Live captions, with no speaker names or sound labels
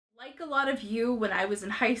a lot of you, when I was in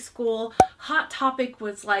high school, Hot Topic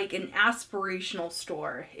was like an aspirational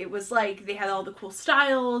store. It was like they had all the cool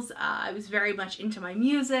styles. I was very much into my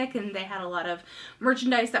music, and they had a lot of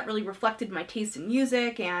merchandise that really reflected my taste in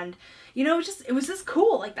music, and you know, it was just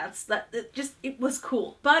cool. Like it was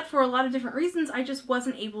cool. But for a lot of different reasons, I just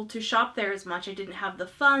wasn't able to shop there as much. I didn't have the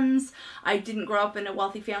funds. I didn't grow up in a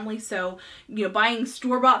wealthy family, so, you know, buying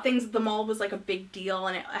store-bought things at the mall was like a big deal,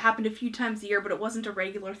 and it happened a few times a year, but it wasn't a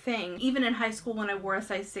regular thing. Even in high school when I wore a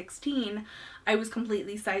size 16, I was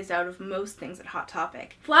completely sized out of most things at Hot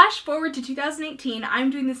Topic. Flash forward to 2018,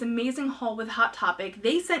 I'm doing this amazing haul with Hot Topic.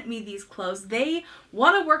 They sent me these clothes. They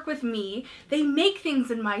want to work with me. They make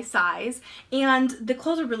things in my size, and the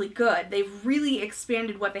clothes are really good. They've really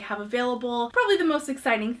expanded what they have available. Probably the most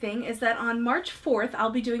exciting thing is that on March 4th,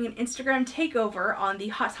 I'll be doing an Instagram takeover on the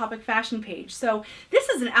Hot Topic fashion page. So this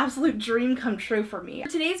is an absolute dream come true for me. For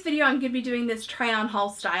today's video, I'm going to be doing this try-on haul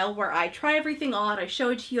style where I try everything all out, I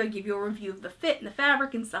show it to you, I give you a review of the fit and the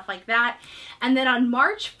fabric and stuff like that. And then on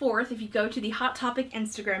March 4th, if you go to the Hot Topic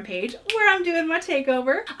Instagram page where I'm doing my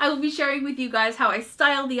takeover, I will be sharing with you guys how I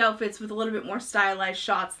style the outfits with a little bit more stylized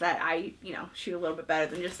shots that I, you know, shoot a little bit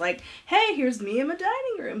better than just like, hey, here's me in my dining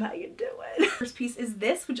room, how you doing? First piece is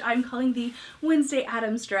this, which I'm calling the Wednesday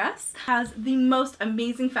Addams dress. It has the most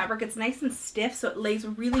amazing fabric. It's nice and stiff, so it lays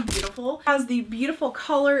really beautiful. It has the beautiful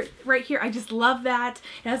collar right here. I just love that.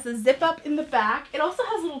 It has the zip up in the back. It also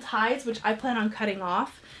has little ties, which I plan on cutting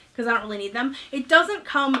off because I don't really need them. It doesn't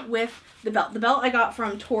come with the belt. The belt I got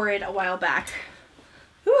from Torrid a while back.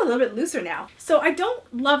 Ooh, a little bit looser now. So I don't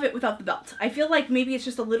love it without the belt. I feel like maybe it's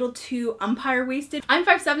just a little too umpire waisted. I'm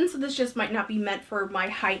 5'7", so this just might not be meant for my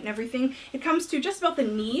height and everything. It comes to just about the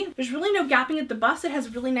knee. There's really no gapping at the bust. It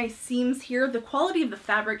has really nice seams here. The quality of the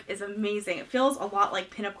fabric is amazing. It feels a lot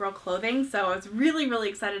like pinup girl clothing, so I was really, really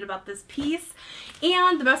excited about this piece.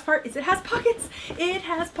 And the best part is it has pockets. It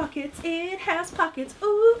has pockets. It has pockets.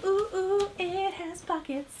 Ooh, ooh, ooh, it has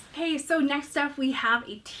pockets. Okay, so next up we have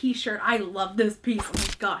a t-shirt. I love this piece. Oh my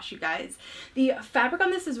gosh, you guys. The fabric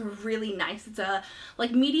on this is really nice. It's a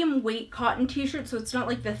like medium weight cotton t-shirt, so it's not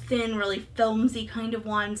like the thin, really filmy kind of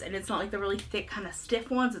ones, and it's not like the really thick kind of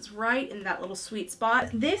stiff ones. It's right in that little sweet spot.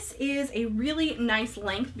 This is a really nice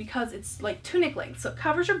length because it's like tunic length, so it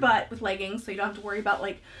covers your butt with leggings, so you don't have to worry about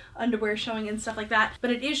like underwear showing and stuff like that,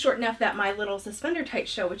 but it is short enough that my little suspender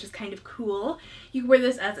tights show, which is kind of cool. You can wear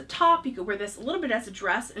this as a top, you could wear this a little bit as a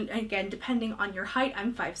dress, and again, depending on your height.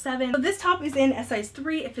 I'm 5'7". So this top is in a size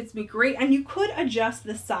 3. It fits me great, and you could adjust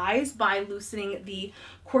the size by loosening the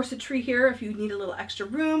corsetry here if you need a little extra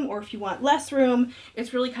room or if you want less room.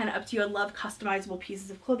 It's really kind of up to you. I love customizable pieces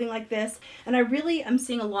of clothing like this, and I really am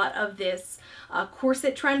seeing a lot of this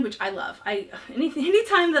corset trend, which I love.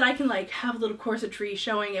 Anytime that I can like have a little corsetry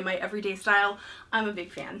showing in my everyday style, I'm a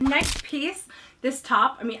big fan. Next piece, this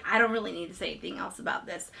top, I mean, I don't really need to say anything else about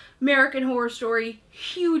this. American Horror Story,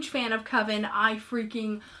 huge fan of Coven. I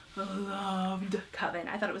freaking loved Coven.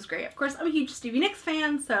 I thought it was great. Of course, I'm a huge Stevie Nicks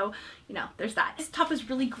fan, so, you know, there's that. This top is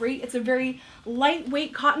really great. It's a very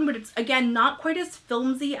lightweight cotton, but it's, again, not quite as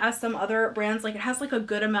filmy as some other brands. Like, it has, like, a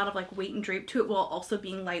good amount of, like, weight and drape to it while also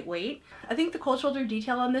being lightweight. I think the cold shoulder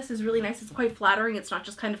detail on this is really nice. It's quite flattering. It's not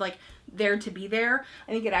just kind of, like, there to be there.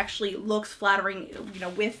 I think it actually looks flattering, you know,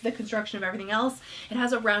 with the construction of everything else. It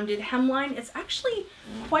has a rounded hemline. It's actually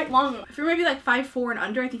quite long. If you're maybe like 5'4" and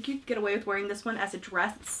under, I think you could get away with wearing this one as a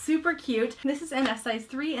dress. It's super cute. This is in a size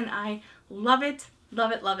 3, and I love it.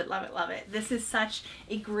 Love it, love it, love it, love it. This is such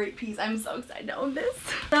a great piece. I'm so excited to own this.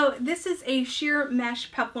 So this is a sheer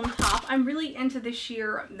mesh peplum top. I'm really into the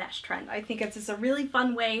sheer mesh trend. I think it's just a really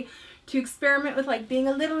fun way to experiment with like being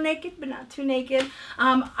a little naked but not too naked.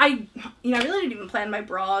 I really didn't even plan my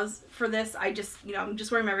bras for this. I just, I'm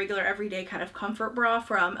just wearing my regular everyday kind of comfort bra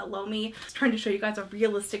from Elomi. Just trying to show you guys a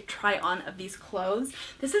realistic try on of these clothes.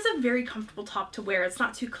 This is a very comfortable top to wear. It's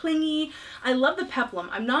not too clingy. I love the peplum.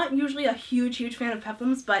 I'm not usually a huge fan of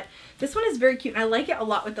peplums, but this one is very cute, and I like it a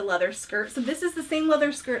lot with the leather skirt. So this is the same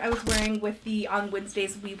leather skirt I was wearing with the On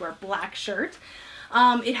Wednesdays We Wear Black shirt.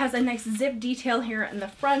 It has a nice zip detail here in the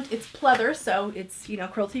front. It's pleather, so it's,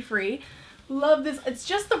 cruelty free. Love this. It's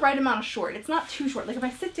just the right amount of short. It's not too short. Like if I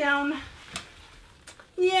sit down,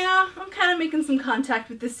 yeah, I'm kind of making some contact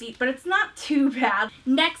with the seat, but it's not too bad.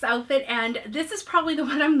 Next outfit, and this is probably the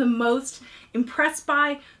one I'm the most impressed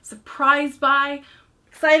by, surprised by,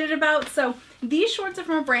 excited about. So these shorts are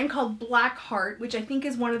from a brand called Blackheart, which I think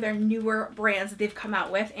is one of their newer brands that they've come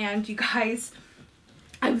out with. And you guys,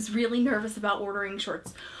 I was really nervous about ordering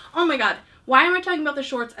shorts. Oh my god, why am I talking about the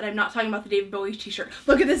shorts and I'm not talking about the David Bowie t-shirt?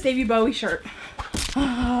 Look at this David Bowie shirt.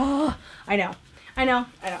 Oh, I know. I know,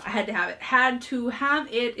 I had to have it. Had to have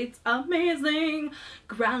it. It's amazing.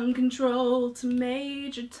 Ground control to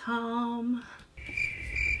Major Tom.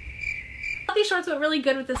 These shorts went really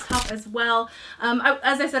good with this top as well.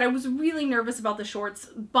 As I said, I was really nervous about the shorts.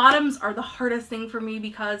 Bottoms are the hardest thing for me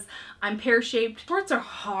because I'm pear-shaped. Shorts are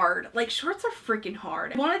hard. Like, shorts are freaking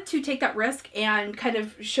hard. I wanted to take that risk and kind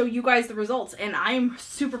of show you guys the results, and I'm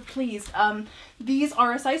super pleased. These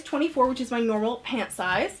are a size 24, which is my normal pant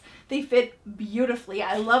size. They fit beautifully.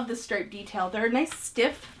 I love the stripe detail. They're a nice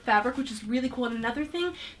stiff fabric, which is really cool. And another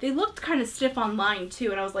thing, they looked kind of stiff online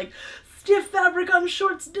too, and I was like, stiff fabric on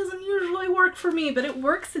shorts doesn't usually work for me, but it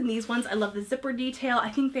works in these ones. I love the zipper detail.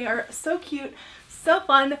 I think they are so cute, so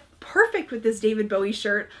fun, perfect with this David Bowie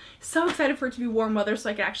shirt. So excited for it to be warm weather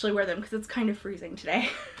so I can actually wear them because it's kind of freezing today.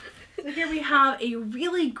 So here we have a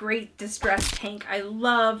really great distressed tank. I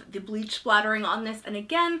love the bleach splattering on this, and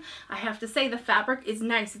again, I have to say the fabric is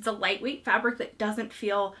nice. It's a lightweight fabric that doesn't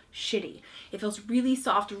feel shitty. It feels really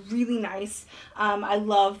soft, really nice. I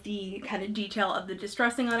love the kind of detail of the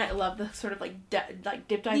distressing on it. I love the sort of like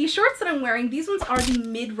dipped eye. These shorts that I'm wearing, these ones are the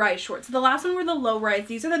mid-rise shorts. So the last one were the low-rise.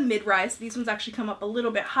 These are the mid-rise. These ones actually come up a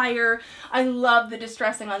little bit higher. I love the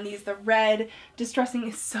distressing on these. The red distressing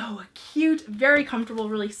is so cute, very comfortable,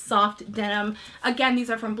 really soft denim. Again, these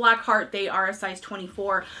are from Blackheart. They are a size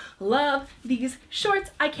 24. Love these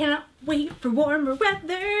shorts. I cannot wait for warmer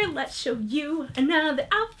weather. Let's show you another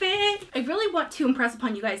outfit. I really want to impress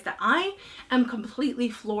upon you guys that I am completely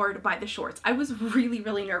floored by the shorts. I was really,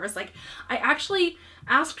 really nervous. Like, I actually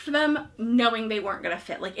asked for them knowing they weren't gonna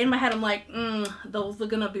fit. Like, in my head, I'm like, those are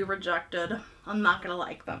gonna be rejected. I'm not gonna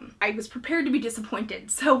like them. I was prepared to be disappointed.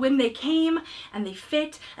 So when they came and they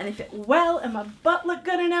fit well and my butt looked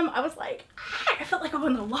good in them, I was like, I felt like I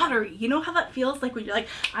won the lottery. You know how that feels like when you're like,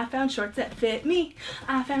 I found shorts that fit me.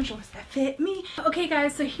 I found shorts that fit me. Okay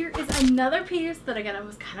guys, so here is another piece that again I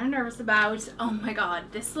was kind of nervous about. Oh my god,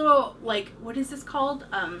 this little, like, what is this called?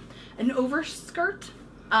 An overskirt.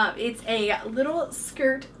 It's a little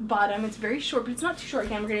skirt bottom. It's very short, but it's not too short.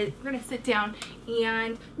 Again, we're gonna sit down,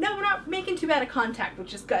 and no, we're not making too bad a contact,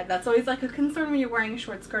 which is good. That's always like a concern when you're wearing a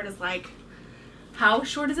short skirt, is like, how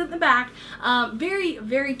short is it in the back? Very,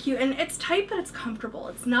 very cute, and it's tight, but it's comfortable.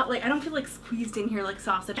 It's not like, I don't feel like squeezed in here like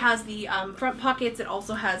sausage. It has the front pockets. It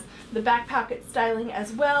also has the back pocket styling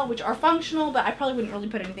as well, which are functional, but I probably wouldn't really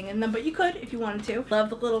put anything in them, but you could if you wanted to. Love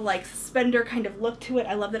the little like suspender kind of look to it.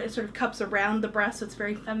 I love that it sort of cups around the breast, so it's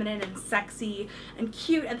very feminine and sexy and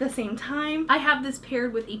cute at the same time. I have this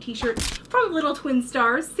paired with a t-shirt from Little Twin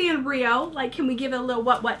Stars, Sanrio. Like, can we give it a little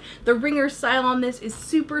what? The ringer style on this is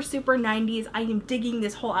super, super 90s. I am digging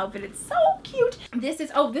this whole outfit. It's so cute. This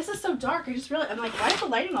is, oh, this is so dark. I just realized, I'm like, why is the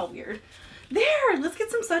lighting all weird? There, let's get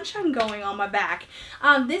some sunshine going on my back.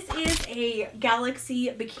 This is a Galaxy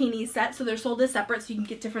bikini set, so they're sold as separate, so you can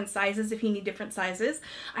get different sizes if you need different sizes.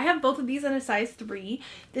 I have both of these in a size 3.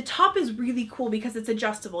 The top is really cool because it's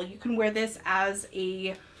adjustable. You can wear this as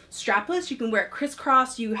a strapless, you can wear it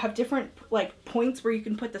crisscross, you have different like points where you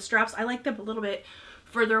can put the straps. I like them a little bit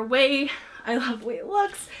further away. I love the way it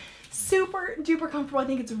looks. Super duper comfortable. I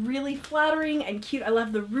think it's really flattering and cute. I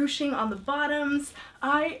love the ruching on the bottoms.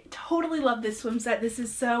 I totally love this swim set. This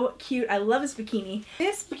is so cute. I love this bikini.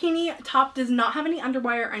 This bikini top does not have any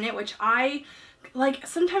underwire in it, which I like.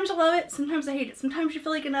 Sometimes I love it, sometimes I hate it. Sometimes you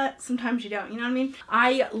feel like a nut, sometimes you don't, you know what I mean?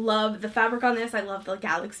 I love the fabric on this. I love the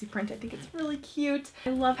galaxy print. I think it's really cute. I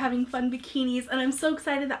love having fun bikinis, and I'm so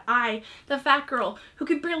excited that I, the fat girl who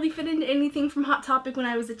could barely fit into anything from Hot Topic when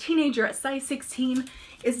I was a teenager at size 16,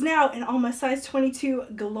 is now in all my size 22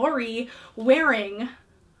 glory wearing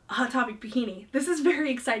a Hot Topic bikini. This is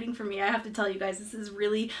very exciting for me. I have to tell you guys, this is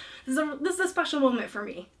really, this is a special moment for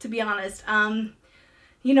me, to be honest.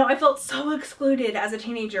 You know, I felt so excluded as a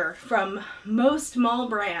teenager from most mall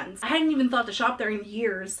brands. I hadn't even thought to shop there in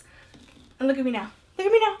years. And look at me now. Look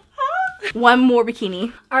at me now. Ah! One more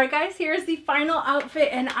bikini. Alright guys, here's the final outfit,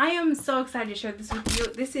 and I am so excited to share this with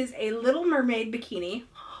you. This is a Little Mermaid bikini.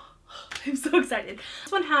 I'm so excited.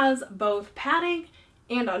 This one has both padding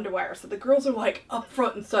and underwire, so the girls are like up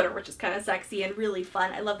front and center, which is kind of sexy and really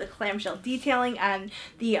fun. I love the clamshell detailing and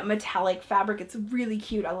the metallic fabric. It's really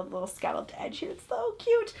cute. I love the little scalloped edge here. It's so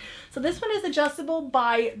cute. So this one is adjustable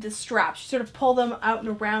by the straps. You sort of pull them out and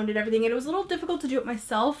around and everything, and it was a little difficult to do it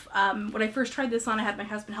myself. When I first tried this on, I had my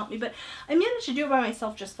husband help me, but I managed to do it by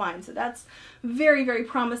myself just fine, so that's very, very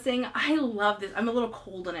promising. I love this. I'm a little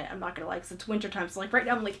cold in it, I'm not gonna lie, because it's winter time, so like right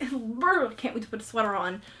now I'm like, can't wait to put a sweater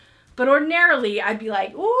on. But ordinarily, I'd be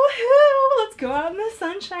like, woohoo, let's go out in the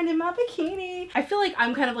sunshine in my bikini. I feel like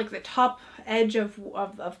I'm kind of like the top edge of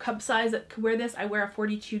cup size that could wear this. I wear a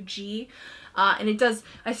 42G, and it does,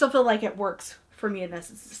 I still feel like it works for me in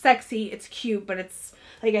this. It's sexy, it's cute, but it's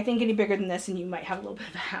like, I think any bigger than this and you might have a little bit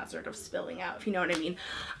of a hazard of spilling out, if you know what I mean.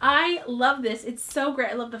 I love this. It's so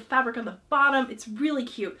great. I love the fabric on the bottom. It's really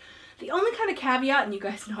cute. The only kind of caveat, and you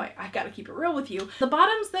guys know I gotta keep it real with you, the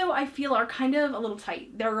bottoms though I feel are kind of a little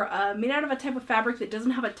tight. They're made out of a type of fabric that doesn't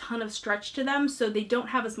have a ton of stretch to them, so they don't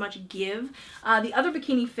have as much give. The other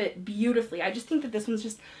bikini fit beautifully. I just think that this one's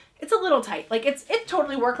just, it's a little tight. Like it's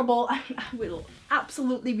totally workable. I will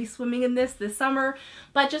absolutely be swimming in this summer,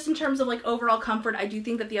 but just in terms of like overall comfort, I do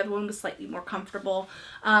think that the other one was slightly more comfortable.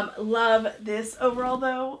 Love this overall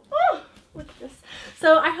though. Oh! Look at this.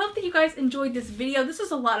 So I hope that you guys enjoyed this video. This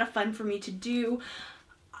was a lot of fun for me to do.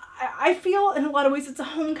 I feel in a lot of ways it's a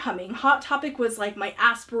homecoming. Hot Topic was like my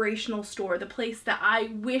aspirational store, the place that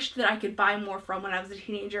I wished that I could buy more from when I was a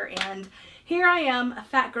teenager, and here I am, a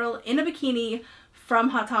fat girl in a bikini from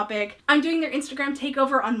Hot Topic. I'm doing their Instagram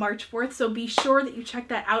takeover on March 4th, so be sure that you check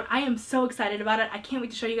that out. I am so excited about it. I can't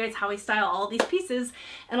wait to show you guys how I style all these pieces,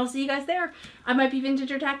 and I'll see you guys there. I might be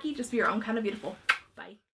Vintageortacky, just be your own kind of beautiful. Bye.